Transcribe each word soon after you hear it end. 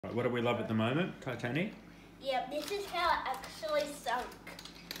Right, what do we love at the moment? Titanic? Yeah, this is how it actually sunk.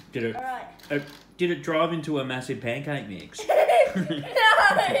 Did it? Alright. Did it drive into a massive pancake mix? No! No,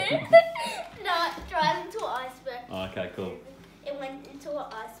 it drive into an iceberg. Oh, okay, cool. It went into an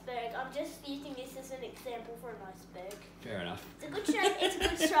iceberg. I'm just using this as an example for an iceberg. Fair enough. It's a good shape. It's a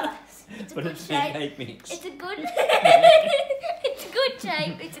good size. It's a But good it's shape. pancake mix. It's a good. It's a good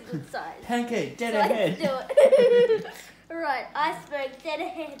shape. It's a good size. Pancake, dead So ahead. let's do it. Right, iceberg dead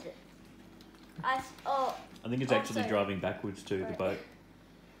ahead. I think it's actually driving backwards too, the boat.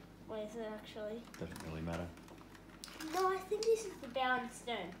 Where is it actually? Doesn't really matter. No, I think this is the bow and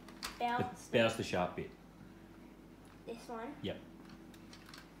stern. Bow's the sharp bit. This one? Yep.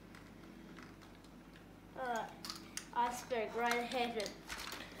 Alright. Iceberg right ahead.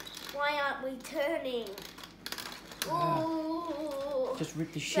 Why aren't we turning? Ooh. Just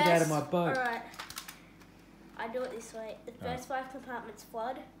ripped the shit out of my boat. Alright. I do it this way. The first 5 compartments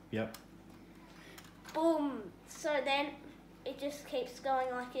flood. Yep. Boom. So then it just keeps going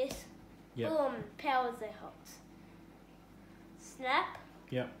like this. Yep. Boom. Powers their hots. Snap.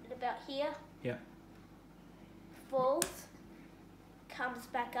 Yep. At about here. Yep. Falls. Comes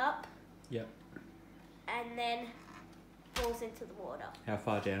back up. Yep. And then falls into the water. How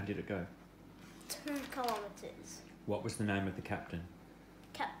far down did it go? 2 kilometres. What was the name of the captain?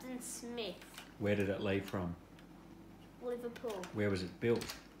 Captain Smith. Where did it leave from? Liverpool. Where was it built?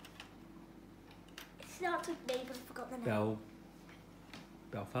 It starts with B, but I forgot the name.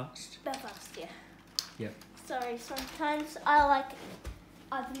 Belfast? Belfast, yeah. Yep. Sorry, sometimes I've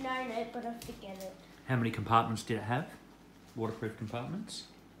known it, but I forget it. How many compartments did it have? Waterproof compartments?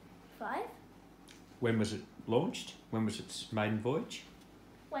 5? When was it launched? When was its maiden voyage?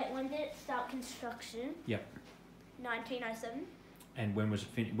 Wait, when did it start construction? Yep. 1907. And when was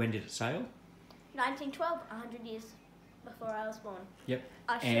it when did it sail? 1912, 100 years before I was born. Yep.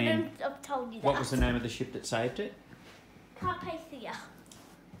 I shouldn't have told you that. What was the name of the ship that saved it? Carpathia.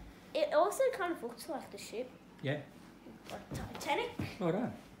 It also kind of looks like the ship. Yeah. Like Titanic. Well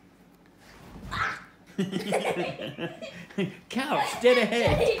done. Couch, dead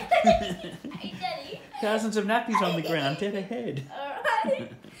ahead. Hey, Daddy. Thousands of nappies on the ground, dead ahead.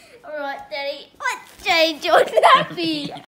 Alright. Alright, Daddy. Let's change your nappy.